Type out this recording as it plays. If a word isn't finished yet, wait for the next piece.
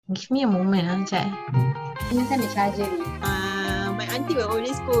Give me a moment, Jai. Ni kan the charger ni. My auntie will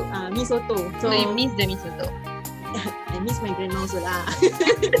always cook mi soto. So you miss the mi soto? I miss my grandma also lah.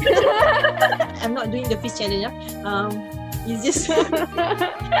 I'm not doing the fish challenge. It's just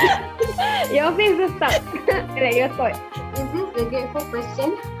Your face is stuck. Like your thought. Is this the grateful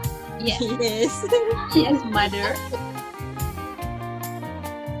question? Yes. yes. Yes, mother.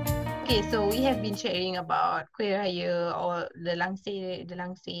 Okay, so we have been sharing about Kuih Raya or the langsir,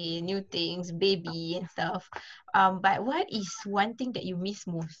 new things, baby and stuff. But what is one thing that you miss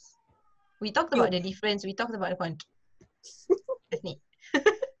most? We talked about the difference. We talked about the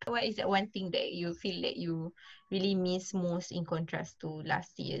What is that one thing that you feel that you really miss most in contrast to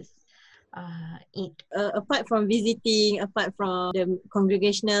last year's Eid? Apart from visiting, apart from the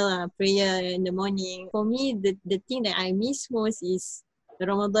congregational prayer in the morning, for me, the thing that I miss most is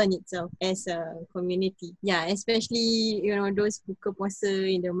Ramadan itself as a community. Yeah, especially, those buka puasa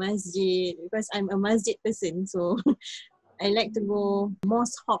in the masjid, because I'm a masjid person, so I like to go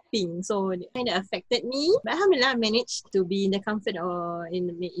mosque hopping, so it kind of affected me. But alhamdulillah, I managed to be in the comfort or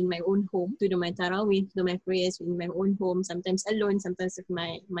in my own home, to do my tarawih, to do my prayers in my own home, sometimes alone, sometimes with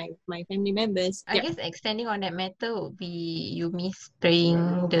my family members. I guess extending on that matter would be you miss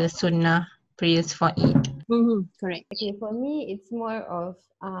praying the sunnah prayers for Eid. Correct. Okay, for me, it's more of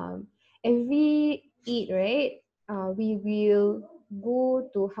every Eid, right? We will go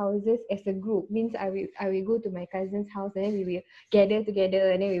to houses as a group. Means I will go to my cousin's house and then we will gather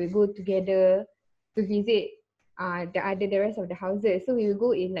together and then we will go together to visit the rest of the houses. So we will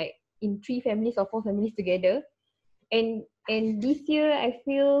go in 3 families or 4 families together. And this year I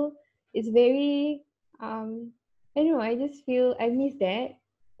feel it's very I don't know, I just feel I miss that.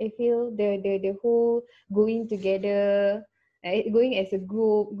 I feel the whole going together, going as a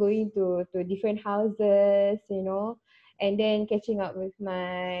group, going to different houses, and then catching up with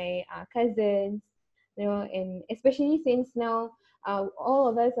my cousins, and especially since now all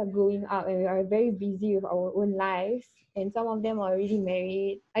of us are growing up and we are very busy with our own lives, and some of them are already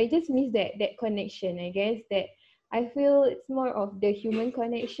married. I just miss that connection, I guess, that I feel it's more of the human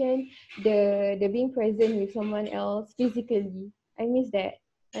connection, the being present with someone else physically. I miss that.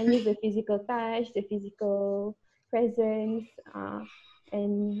 I miss the physical touch, the physical presence,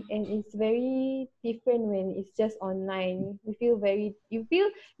 and it's very different when it's just online. You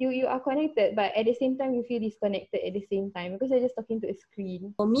are connected, but at the same time you feel disconnected at the same time because you're just talking to a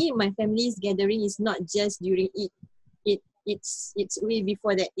screen. For me, my family's gathering is not just during Eid. It's way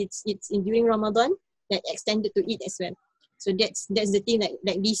before that. It's during Ramadan, that extended to Eid as well. So that's the thing,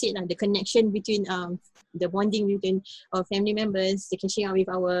 like Dee said, the connection between the bonding between our family members, the catching up with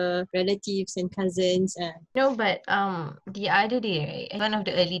our relatives and cousins. No, but the other day, right, one of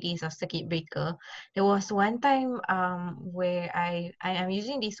the early days of circuit breaker, there was one time where I am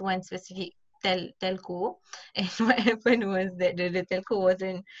using this one specific telco, and what happened was that the telco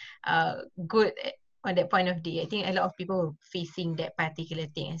wasn't good on that point of day. I think a lot of people were facing that particular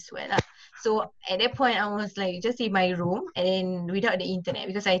thing as well. So at that point, I was like just in my room and then without the internet,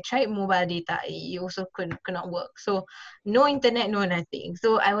 because I tried mobile data, it also could not work. So no internet, no nothing.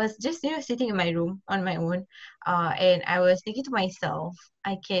 So I was just sitting in my room on my own, and I was thinking to myself,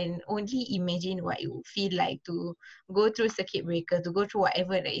 I can only imagine what it would feel like to go through circuit breaker, to go through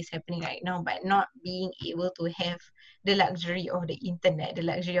whatever that is happening right now, but not being able to have the luxury of the internet, the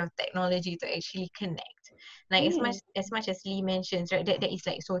luxury of technology to actually connect. Like as much as Lee mentions, right, that is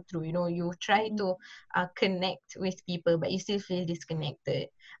like so true. You try to connect with people, but you still feel disconnected.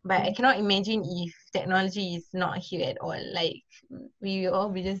 But I cannot imagine if technology is not here at all. Like we will all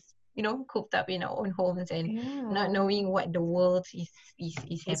be just cooped up in our own homes and not knowing what the world is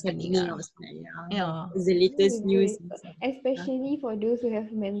happening. Yeah. It's the latest news. Especially for those who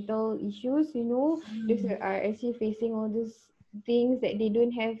have mental issues, those who are actually facing all those things that they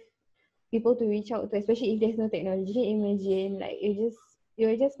don't have people to reach out to, especially if there's no technology. Can you imagine, like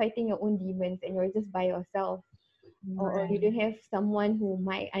you're just fighting your own demons and you're just by yourself, or you don't have someone who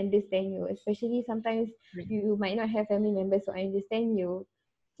might understand you, especially sometimes you might not have family members who understand you.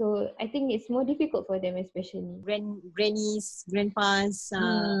 So I think it's more difficult for them, especially grannies, grandpas,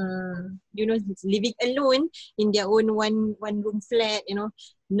 living alone in their own one room flat.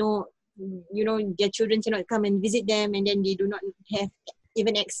 No, their children cannot come and visit them, and then they do not have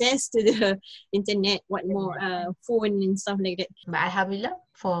even access to the internet. What more, phone and stuff like that. But alhamdulillah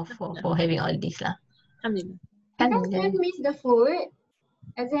for having all this lah. Alhamdulillah. You guys don't miss the food?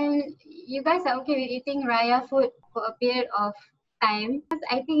 As in, you guys are okay with eating Raya food for a period of time. Because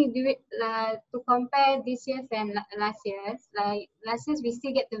I think you do it to compare this year's and last year's. Like last year's, we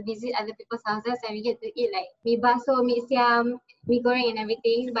still get to visit other people's houses and we get to eat like mi baso, mi siam, mi goreng and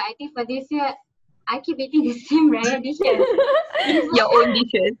everything. But I think for this year, I keep eating the same Raya dishes. Your own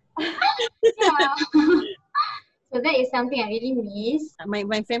dishes. Yeah. So that is something I really miss.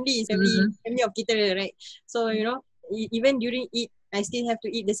 My family is family of kita, right? So you know, even during eat, I still have to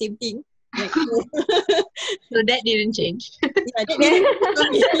eat the same thing. Right? So that didn't change. Yeah, that didn't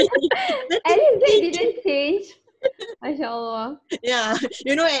for me. At least that didn't change. Masya Allah. Yeah,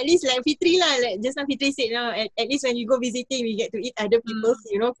 you know, at least like Fitri lah, like just now Fitri said, you know, at least when we go visiting, we get to eat other people's,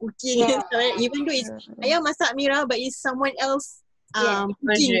 you know, cooking and Yeah. stuff. Right? Even though it's ayah masak Mira, but it's someone else cooking.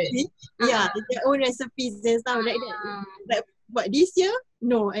 Version. See? Yeah, it's their own recipes and stuff like that. Like, but this year,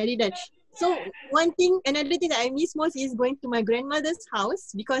 no, I didn't. So another thing that I miss most is going to my grandmother's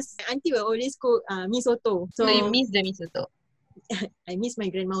house because my auntie will always cook mi soto. So you miss the mi soto. I miss my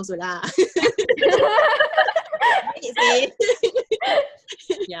grandma also lah.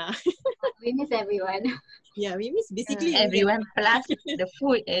 Yeah. We miss everyone. Yeah, we miss basically Everyone plus the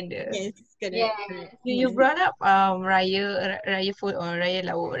food and the... Yes, correct. Yeah. Correct. You brought up Raya food or Raya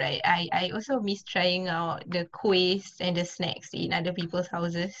lauk, right? I also miss trying out the kuihs and the snacks in other people's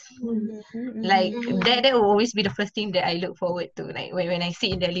houses. Like that will always be the first thing that I look forward to. Like when I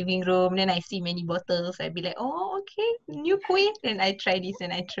sit in the living room, then I see many bottles, I'd be like, oh, okay, new kuih. Then I try this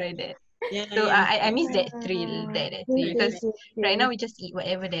and I try that. Yeah, So yeah. I miss that thrill, that thrill, because right now we just eat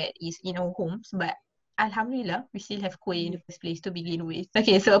whatever that is in our homes, but Alhamdulillah, we still have kuih in the first place to begin with.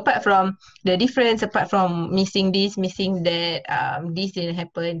 Okay, so apart from the difference, apart from missing this, missing that, this didn't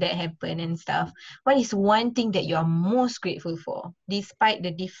happen, that happened and stuff, what is one thing that you are most grateful for, despite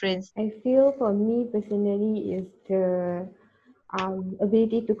the difference? I feel for me personally is the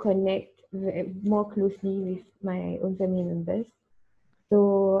ability to connect more closely with my own family members.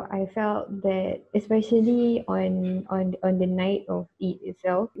 So I felt that especially on the night of Eid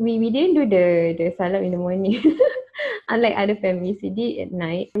itself, we didn't do the salam in the morning. Unlike other families, we did at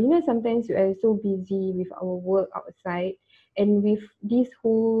night. You know, sometimes we are so busy with our work outside and with this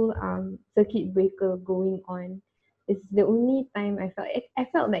whole circuit breaker going on. It's the only time I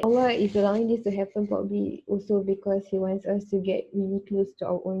felt like Allah is allowing this to happen probably also because He wants us to get really close to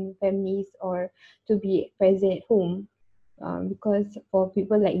our own families or to be present at home. Because for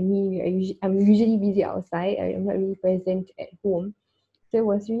people like me, I'm usually busy outside. I'm not really present at home. So it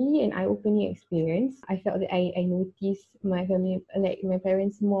was really an eye-opening experience. I felt that I noticed my family, like my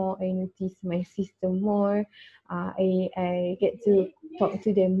parents more. I noticed my sister more. I get to talk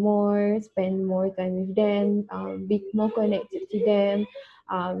to them more, spend more time with them, be more connected to them,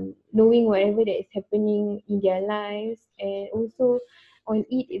 knowing whatever that is happening in their lives. And also on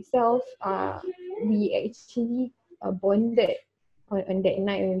Eid itself, we actually bonded on that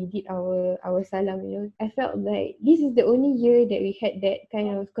night when we did our salam, you know. I felt like this is the only year that we had that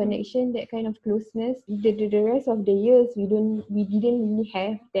kind of connection, that kind of closeness. The rest of the years we didn't really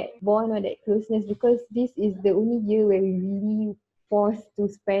have that bond or that closeness because this is the only year where we really forced to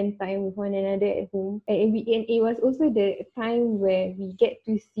spend time with one another at home. And it was also the time where we get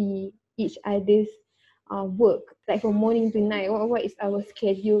to see each other's work, like from morning to night. What is our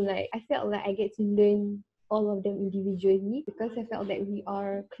schedule like? I felt like I get to learn all of them individually because I felt that we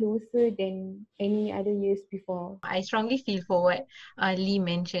are closer than any other years before. I strongly feel for what Lee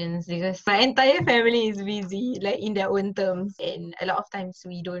mentions because my entire family is busy, like in their own terms, and a lot of times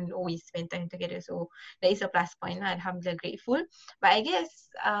we don't always spend time together. So that is a plus point. Alhamdulillah, grateful. But I guess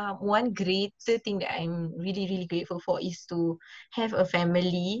one greater thing that I'm really, really grateful for is to have a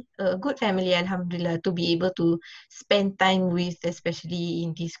family, a good family, Alhamdulillah, to be able to spend time with, especially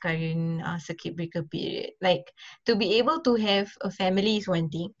in this current circuit breaker period. Like to be able to have a family is one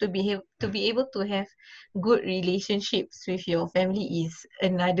thing. To be able to have good relationships with your family is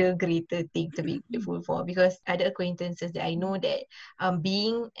another greater thing to be grateful for, because other acquaintances that I know that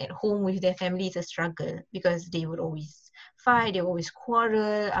being at home with their family is a struggle because they would always fight, they always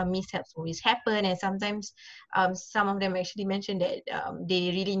quarrel, mishaps always happen, and sometimes some of them actually mentioned that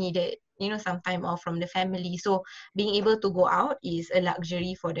they really needed some time off from the family. So being able to go out is a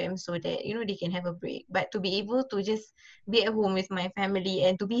luxury for them so that they can have a break. But to be able to just be at home with my family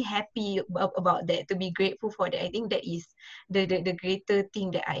and to be happy about that, to be grateful for that, I think that is the greater thing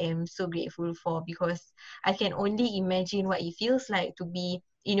that I am so grateful for, because I can only imagine what it feels like to be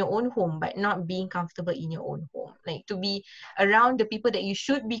in your own home but not being comfortable in your own home, like to be around the people that you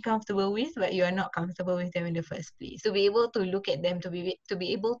should be comfortable with but you are not comfortable with them in the first place, to be able to look at them, to be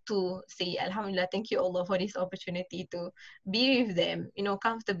able to say Alhamdulillah, thank you Allah for this opportunity to be with them, you know,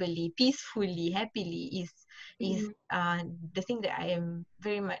 comfortably, peacefully, happily is the thing that I am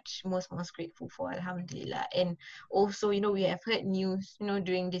very much most grateful for, Alhamdulillah. And also, you know, we have heard news, you know,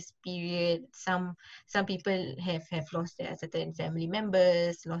 during this period, some people have lost their certain family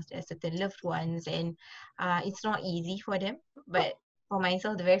members, lost their certain loved ones, and it's not easy for them. But for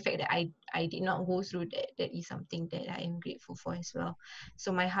myself, the very fact that I did not go through that is something that I am grateful for as well.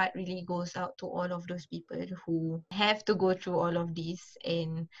 So my heart really goes out to all of those people who have to go through all of this,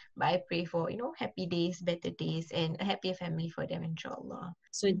 and but I pray for, you know, happy days, better days, and a happier family for them, inshallah.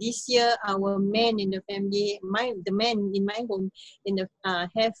 So this year, our men in the family, the men in my home,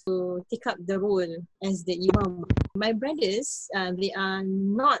 have to take up the role as the imam. My brothers, they are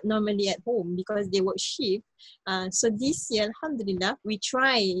not normally at home because they work shift. So this year, Alhamdulillah, we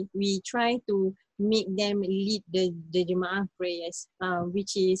try to make them lead the Jemaah prayers,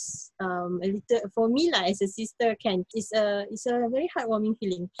 which is a little, for me lah, as a sister, it's a very heartwarming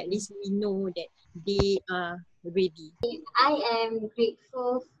feeling. At least we know that they are ready. I am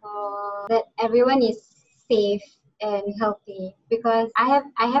grateful for that everyone is safe and healthy, because I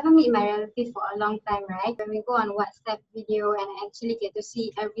haven't met my relative for a long time, right? When we go on WhatsApp video and I actually get to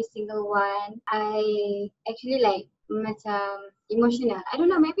see every single one, I actually like macam emotional. I don't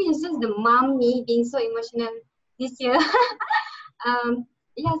know, maybe it's just the mom me being so emotional this year.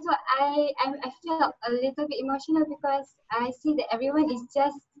 Yeah, so I felt a little bit emotional because I see that everyone is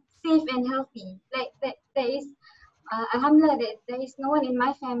just safe and healthy. Like that there is Alhamdulillah that there is no one in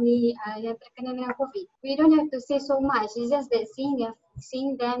my family yang terkena dengan COVID. We don't have to say so much. It's just that seeing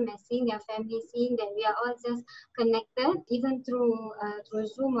them and seeing their family, seeing that we are all just connected, even through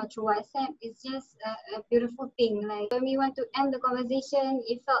Zoom or through WhatsApp, it's just a beautiful thing. Like when we want to end the conversation,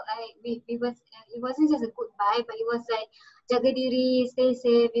 it felt like it wasn't just a goodbye, but it was like jaga diri, stay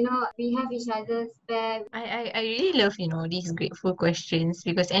safe. You know, we have each other's back. I really love, you know, these grateful questions,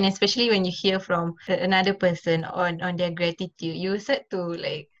 because, and especially when you hear from another person on their gratitude, you start to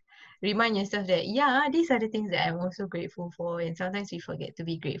like remind yourself that yeah, these are the things that I'm also grateful for, and sometimes we forget to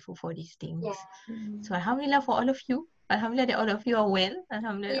be grateful for these things. Yeah. So Alhamdulillah for all of you. Alhamdulillah that all of you are well.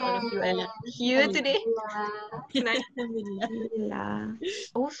 Alhamdulillah all of you are here today. Tonight. Alhamdulillah. Alhamdulillah.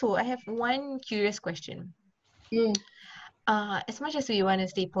 Also, I have one curious question. Mm. As much as we want to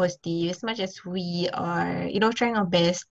stay positive, as much as we are, you know, trying our best